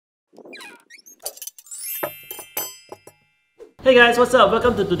Hey guys, what's up?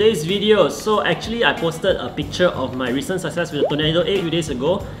 Welcome to today's video. So actually I posted a picture of my recent success with the tornado egg a few days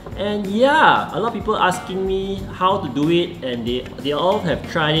ago, and yeah, a lot of people asking me how to do it, and they all have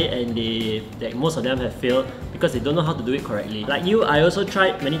tried it, and most of them have failed because they don't know how to do it correctly. Like you, I also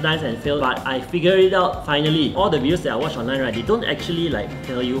tried many times and failed, but I figured it out finally. All the videos that I watch online, right, they don't actually like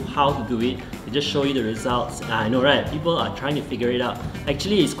tell you how to do it. They just show you the results. I know, right? People are trying to figure it out.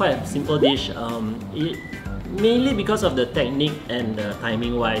 Actually, it's quite a simple dish. Mainly because of the technique and the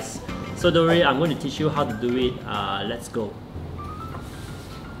timing wise. So don't worry, I'm going to teach you how to do it. Let's go.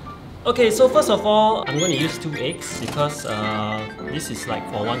 Okay, so first of all, I'm going to use 2 eggs because this is like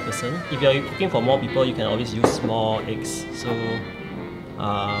for one person. If you're cooking for more people, you can always use more eggs. So,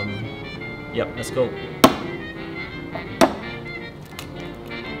 yep, let's go.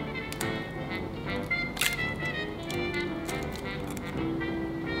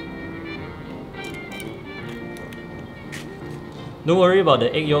 Don't worry about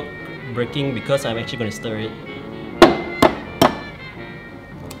the egg yolk breaking because I'm actually going to stir it.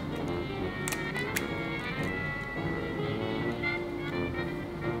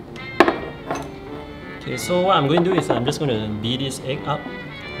 Okay, so what I'm going to do is I'm just going to beat this egg up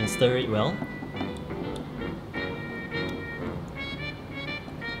and stir it well.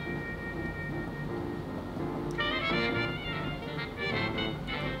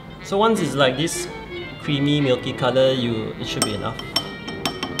 So once it's like this creamy milky color, it should be enough.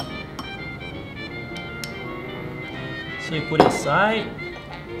 So you put it aside,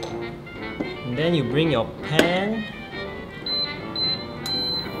 and then you bring your pan,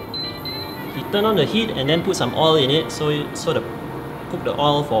 you turn on the heat and then put some oil in it, so you sort of cook the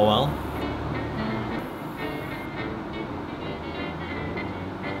oil for a while.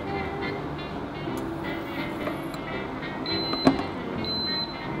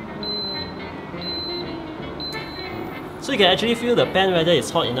 So you can actually feel the pan whether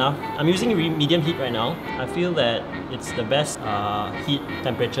it's hot enough. I'm using medium heat right now. I feel that it's the best heat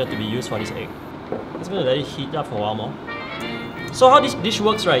temperature to be used for this egg. Just going to let it heat up for a while more. So how this dish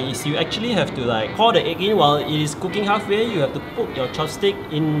works, right, is you actually have to like pour the egg in while it is cooking halfway. You have to put your chopstick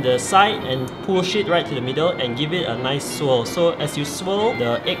in the side and push it right to the middle and give it a nice swirl. So as you swirl,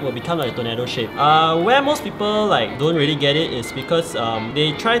 the egg will become like a tornado shape. Where most people like don't really get it is because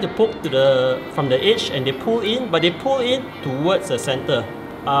they try to poke from the edge and they pull in, but they pull in towards the center.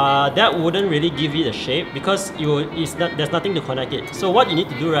 That wouldn't really give it a shape because there's nothing to connect it. So what you need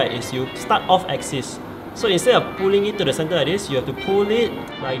to do, right, is you start off axis. So instead of pulling it to the center like this, you have to pull it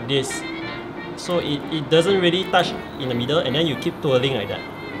like this. So it doesn't really touch in the middle, and then you keep twirling like that.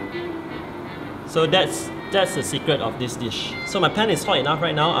 So that's the secret of this dish. So my pan is hot enough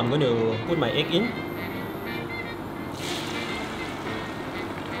right now. I'm going to put my egg in.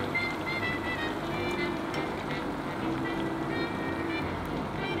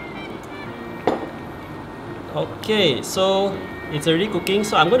 Okay, so it's already cooking,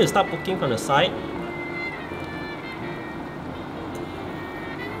 so I'm going to start cooking from the side.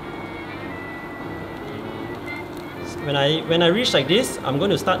 When I reach like this, I'm going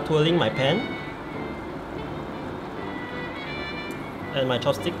to start twirling my pan and my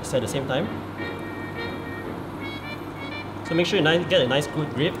chopsticks at the same time. So make sure you get a nice good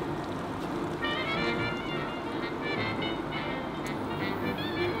grip.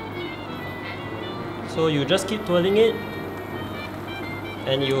 So you just keep twirling it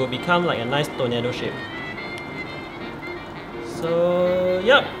and you will become like a nice tornado shape. So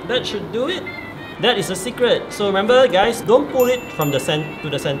yep, that should do it. That is the secret. So remember guys, don't pull it from the to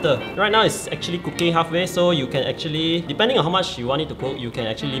the center. Right now it's actually cooking halfway, so you can actually, depending on how much you want it to cook, you can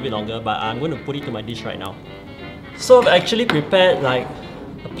actually leave it longer, but I'm going to put it to my dish right now. So I've actually prepared like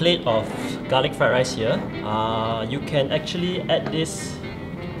a plate of garlic fried rice here. You can actually add this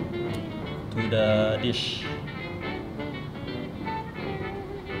to the dish.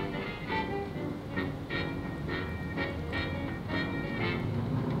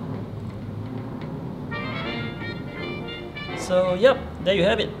 So yep, there you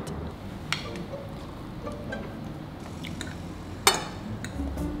have it.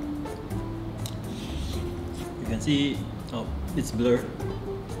 You can see, oh, it's blurred,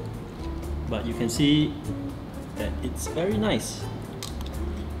 but you can see that it's very nice.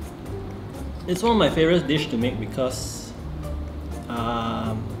 It's one of my favorite dish to make because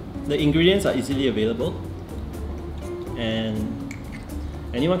the ingredients are easily available and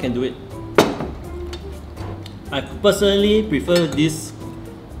anyone can do it. I personally prefer this.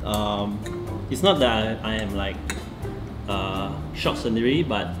 It's not that I am like shock scenery,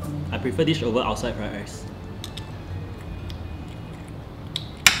 but I prefer this over outside fried rice.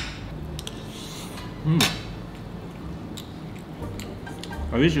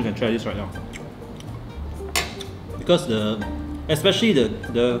 I wish you can try this right now. Because especially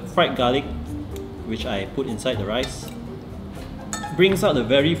the fried garlic, which I put inside the rice, brings out the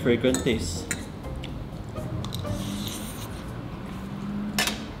very fragrant taste.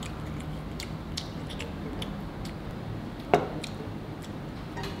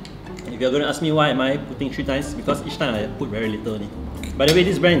 If you're going to ask me why am I putting 3 times, because each time I put very little only. By the way,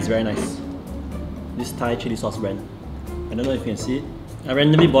 this brand is very nice. This Thai chili sauce brand. I don't know if you can see it. I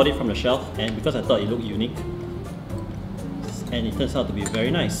randomly bought it from the shelf, and because I thought it looked unique, and it turns out to be very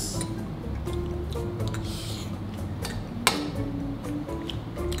nice.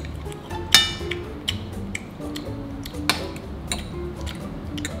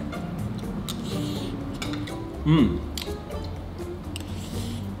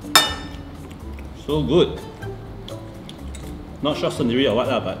 So good. Not sure scenery or what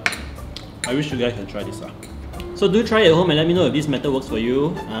lah, but I wish you guys can try this lah. So do try it at home and let me know if this method works for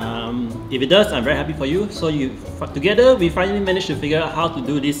you. If it does, I'm very happy for you. So together we finally managed to figure out how to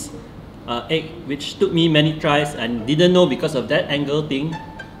do this egg, which took me many tries and didn't know because of that angle thing.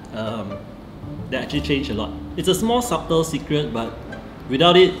 That actually changed a lot. It's a small subtle secret, but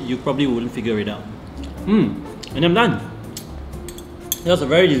without it, you probably wouldn't figure it out. And I'm done. That was a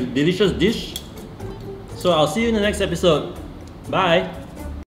very delicious dish. So I'll see you in the next episode. Bye!